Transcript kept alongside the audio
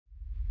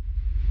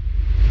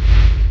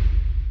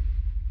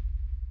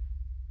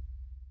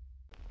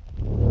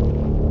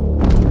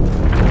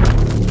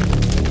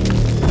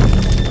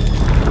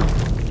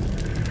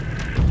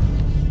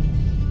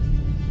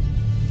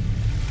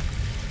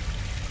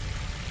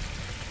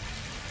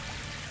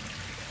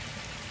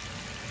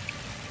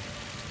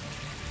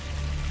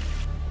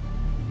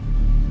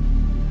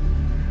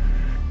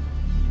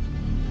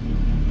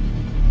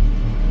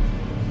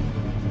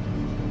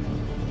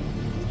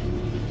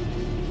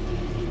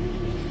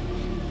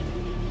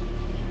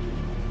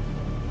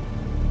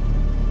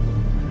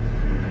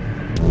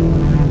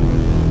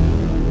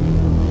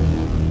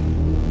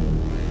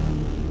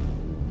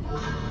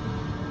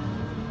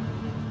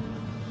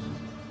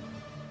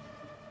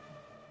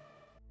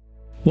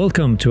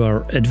Welcome to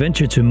our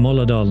adventure to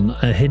Molladalen,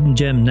 a hidden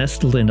gem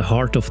nestled in the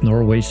heart of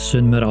Norway's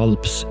Sunnmøre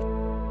Alps.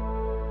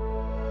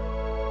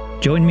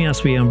 Join me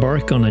as we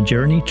embark on a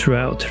journey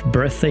throughout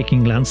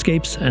breathtaking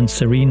landscapes and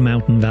serene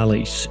mountain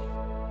valleys.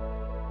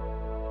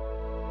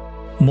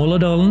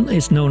 Molladalen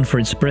is known for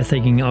its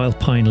breathtaking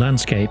alpine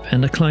landscape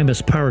and a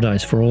climber's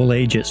paradise for all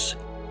ages.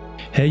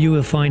 Here you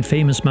will find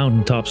famous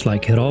mountaintops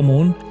like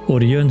Ramoen, or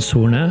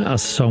Jønshornet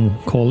as some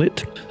call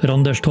it,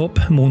 Rander's top,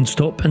 Mohn's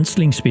top and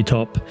Slingsby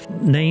top,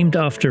 named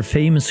after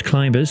famous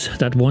climbers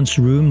that once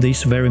roamed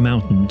these very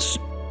mountains.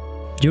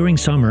 During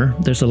summer,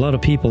 there's a lot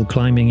of people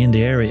climbing in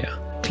the area,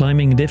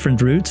 climbing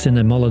different routes in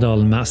the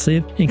Molladalen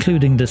massif,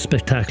 including the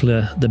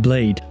spectacular the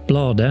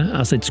Bladet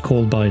as it's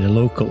called by the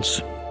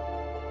locals.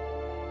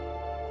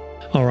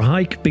 Our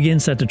hike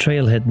begins at the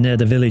trailhead near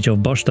the village of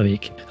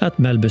Barstavik at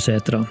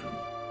m.a.s.l.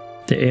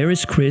 The air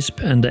is crisp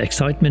and the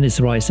excitement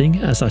is rising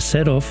as I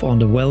set off on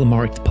the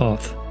well-marked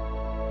path.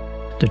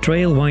 The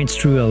trail winds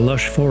through a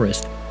lush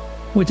forest,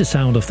 with the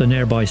sound of the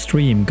nearby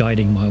stream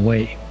guiding my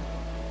way.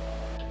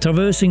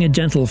 Traversing a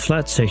gentle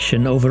flat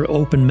section over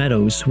open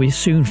meadows, we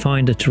soon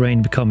find the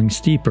terrain becoming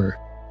steeper,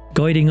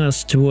 guiding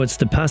us towards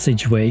the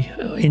passageway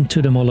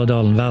into the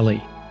Molladalen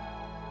valley.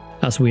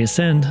 As we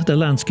ascend, the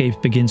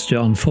landscape begins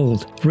to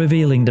unfold,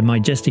 revealing the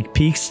majestic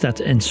peaks that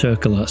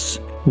encircle us.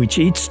 With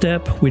each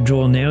step, we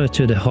draw nearer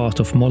to the heart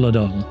of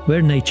Molladalen,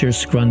 where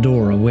nature's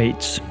grandeur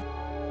awaits.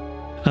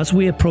 As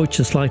we approach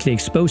the slightly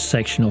exposed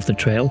section of the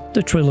trail,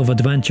 the thrill of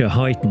adventure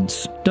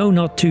heightens. Though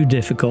not too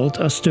difficult,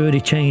 a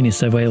sturdy chain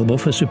is available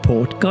for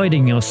support,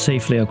 guiding us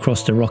safely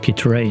across the rocky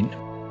terrain.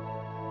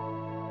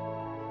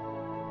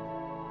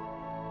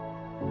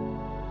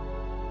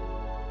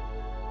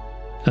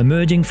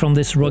 Emerging from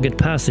this rugged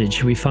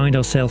passage, we find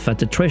ourselves at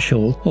the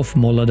threshold of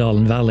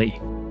Molladalen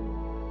Valley.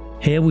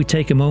 Here we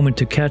take a moment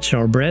to catch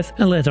our breath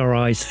and let our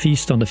eyes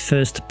feast on the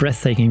first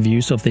breathtaking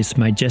views of this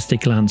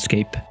majestic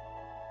landscape.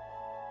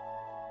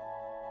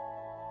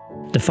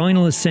 The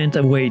final ascent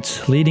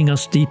awaits, leading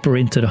us deeper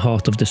into the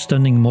heart of the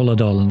stunning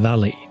Molladalen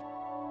Valley.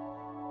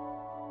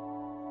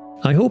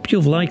 I hope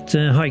you've liked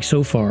the hike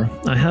so far.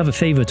 I have a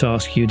favor to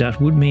ask you that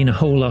would mean a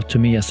whole lot to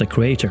me as a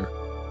creator.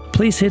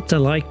 Please hit the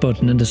like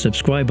button and the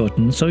subscribe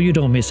button so you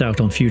don't miss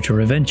out on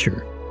future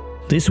adventure.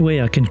 This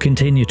way I can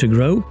continue to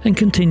grow and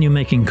continue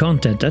making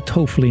content that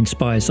hopefully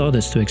inspires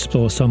others to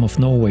explore some of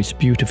Norway's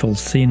beautiful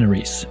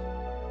sceneries.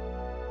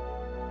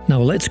 Now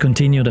let's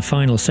continue the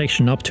final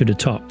section up to the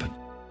top.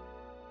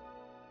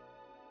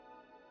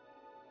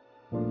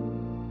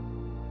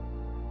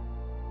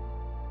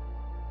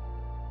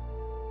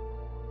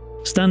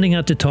 Standing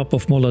at the top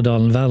of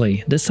Molladalen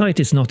Valley, the sight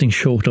is nothing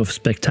short of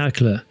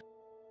spectacular.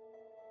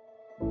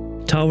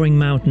 Towering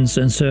mountains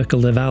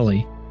encircle the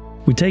valley.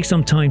 We take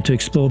some time to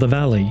explore the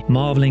valley,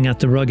 marveling at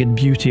the rugged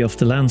beauty of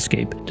the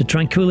landscape. The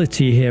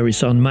tranquility here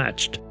is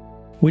unmatched,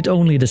 with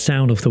only the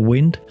sound of the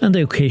wind and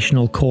the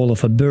occasional call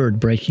of a bird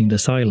breaking the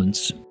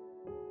silence.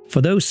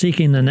 For those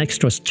seeking an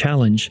extra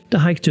challenge, the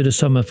hike to the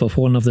summit of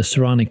one of the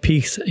surrounding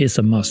peaks is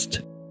a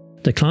must.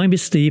 The climb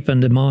is steep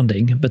and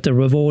demanding, but the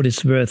reward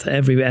is worth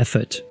every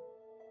effort.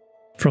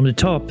 From the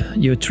top,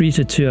 you are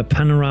treated to a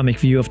panoramic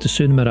view of the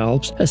Sunnmøre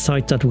Alps, a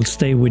sight that will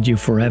stay with you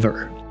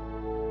forever.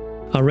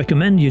 I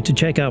recommend you to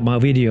check out my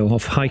video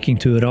of hiking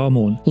to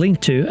Ramoen,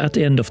 linked to at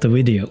the end of the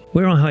video,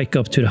 where I hike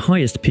up to the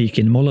highest peak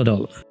in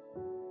Molladalen.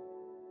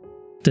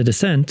 The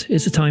descent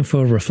is a time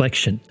for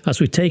reflection, as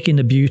we take in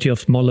the beauty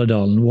of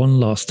Molladalen one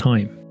last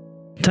time.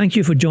 Thank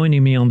you for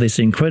joining me on this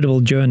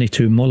incredible journey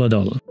to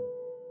Molladalen.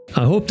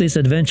 I hope this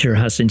adventure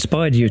has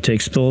inspired you to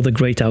explore the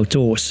great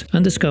outdoors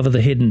and discover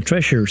the hidden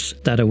treasures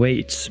that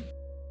awaits.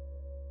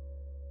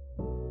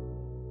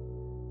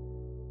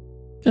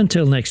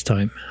 Until next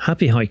time,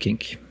 happy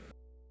hiking!